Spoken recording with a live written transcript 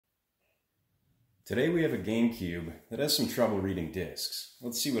Today we have a Gamecube that has some trouble reading discs.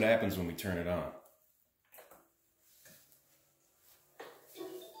 Let's see what happens when we turn it on.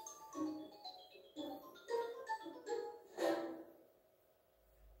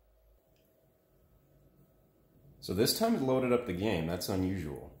 So this time it loaded up the game. That's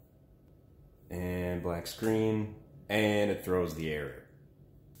unusual. And black screen, and it throws the error.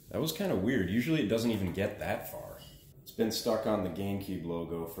 That was kind of weird. Usually it doesn't even get that far. It's been stuck on the Gamecube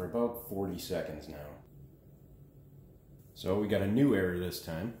logo for about 40 seconds now. So we got a new error this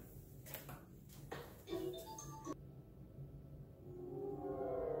time.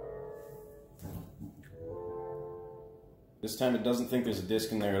 This time it doesn't think there's a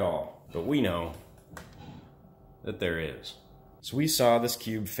disc in there at all, but we know that there is. So we saw this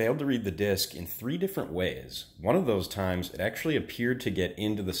cube failed to read the disc in 3 different ways. One of those times it actually appeared to get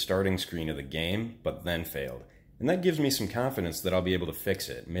into the starting screen of the game, but then failed. And that gives me some confidence that I'll be able to fix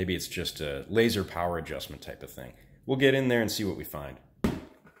it. Maybe it's just a laser power adjustment type of thing. We'll get in there and see what we find.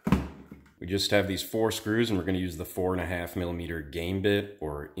 We just have these 4 screws and we're going to use the 4.5mm game bit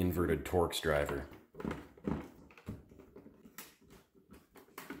or inverted Torx driver.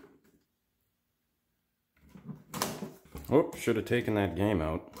 Oh, should have taken that game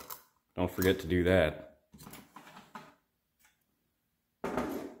out. Don't forget to do that.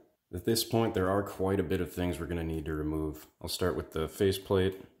 At this point, there are quite a bit of things we're going to need to remove. I'll start with the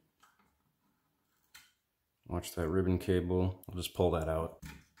faceplate. Watch that ribbon cable. I'll just pull that out.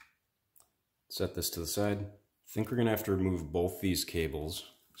 Set this to the side. I think we're going to have to remove both these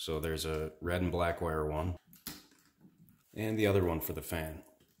cables. So there's a red and black wire one, and the other one for the fan.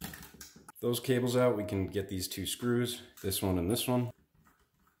 Those cables out, we can get these 2 screws, this one and this one.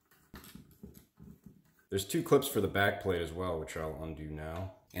 There's 2 clips for the back plate as well, which I'll undo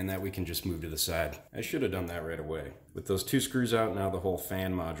now, and that we can just move to the side. I should have done that right away. With those 2 screws out, now the whole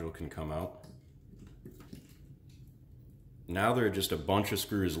fan module can come out. Now there are just a bunch of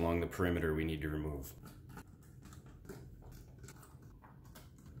screws along the perimeter we need to remove.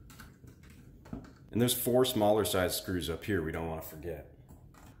 And there's 4 smaller size screws up here we don't want to forget.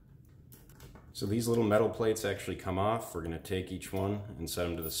 So these little metal plates actually come off. We're going to take each one and set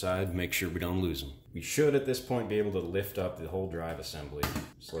them to the side, make sure we don't lose them. We should at this point be able to lift up the whole drive assembly,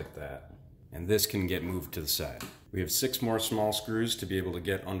 just like that. And this can get moved to the side. We have 6 more small screws to be able to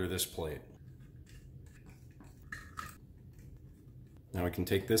get under this plate. Now we can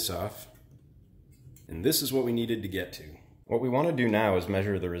take this off. And this is what we needed to get to. What we want to do now is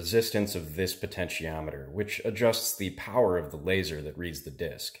measure the resistance of this potentiometer, which adjusts the power of the laser that reads the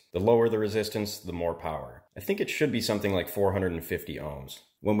disc. The lower the resistance, the more power. I think it should be something like 450 ohms.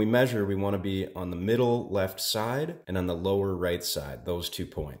 When we measure, we want to be on the middle left side and on the lower right side, those 2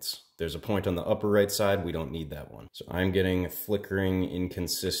 points. There's a point on the upper right side, we don't need that one. So I'm getting flickering,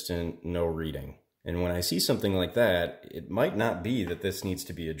 inconsistent, no reading. And when I see something like that, it might not be that this needs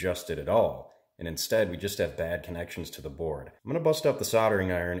to be adjusted at all. And instead, we just have bad connections to the board. I'm going to bust up the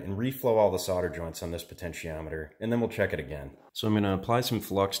soldering iron and reflow all the solder joints on this potentiometer, and then we'll check it again. So I'm going to apply some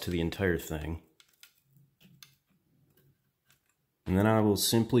flux to the entire thing. And then I will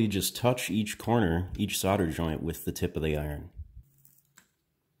simply just touch each corner, each solder joint with the tip of the iron.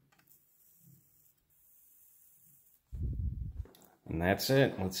 And that's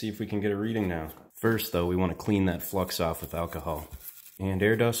it. Let's see if we can get a reading now. First though, we want to clean that flux off with alcohol. And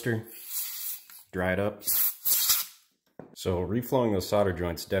air duster. Dry it up. So reflowing those solder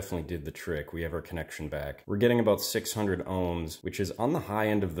joints definitely did the trick. We have our connection back. We're getting about 600 ohms, which is on the high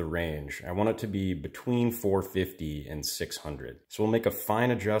end of the range. I want it to be between 450 and 600. So we'll make a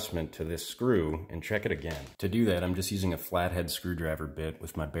fine adjustment to this screw and check it again. To do that, I'm just using a flathead screwdriver bit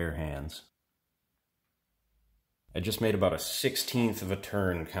with my bare hands. I just made about a 1/16 of a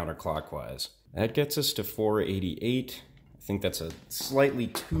turn counterclockwise. That gets us to 488. I think that's a slightly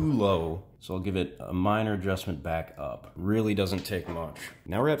too low, so I'll give it a minor adjustment back up. Really doesn't take much.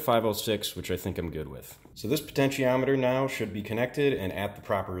 Now we're at 506, which I think I'm good with. So this potentiometer now should be connected and at the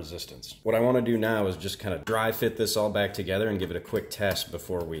proper resistance. What I want to do now is just kind of dry fit this all back together and give it a quick test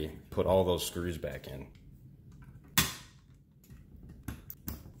before we put all those screws back in. I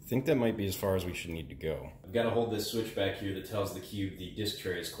think that might be as far as we should need to go. I've got to hold this switch back here that tells the cube the disc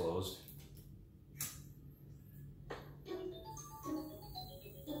tray is closed.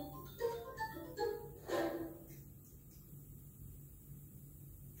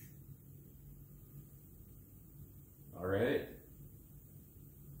 All right.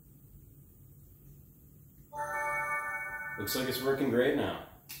 Looks like it's working great now.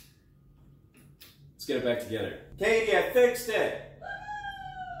 Let's get it back together. Katie, I fixed it!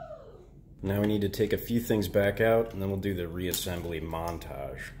 Now we need to take a few things back out and then we'll do the reassembly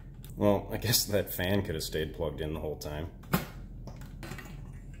montage. Well, I guess that fan could have stayed plugged in the whole time.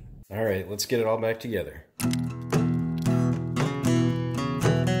 Alright, let's get it all back together.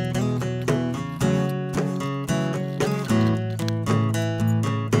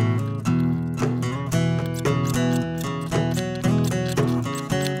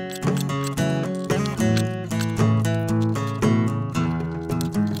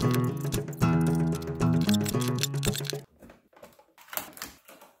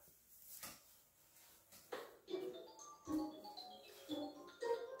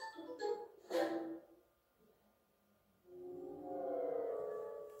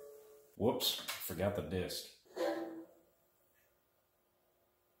 Whoops, forgot the disc.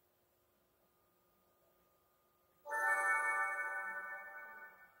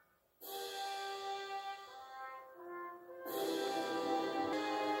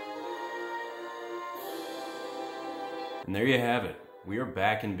 And there you have it. We are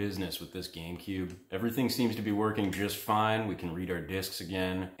back in business with this GameCube. Everything seems to be working just fine. We can read our discs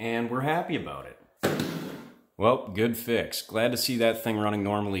again, and we're happy about it. Well, good fix. Glad to see that thing running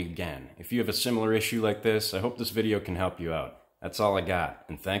normally again. If you have a similar issue like this, I hope this video can help you out. That's all I got,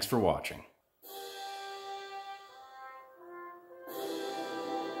 and thanks for watching.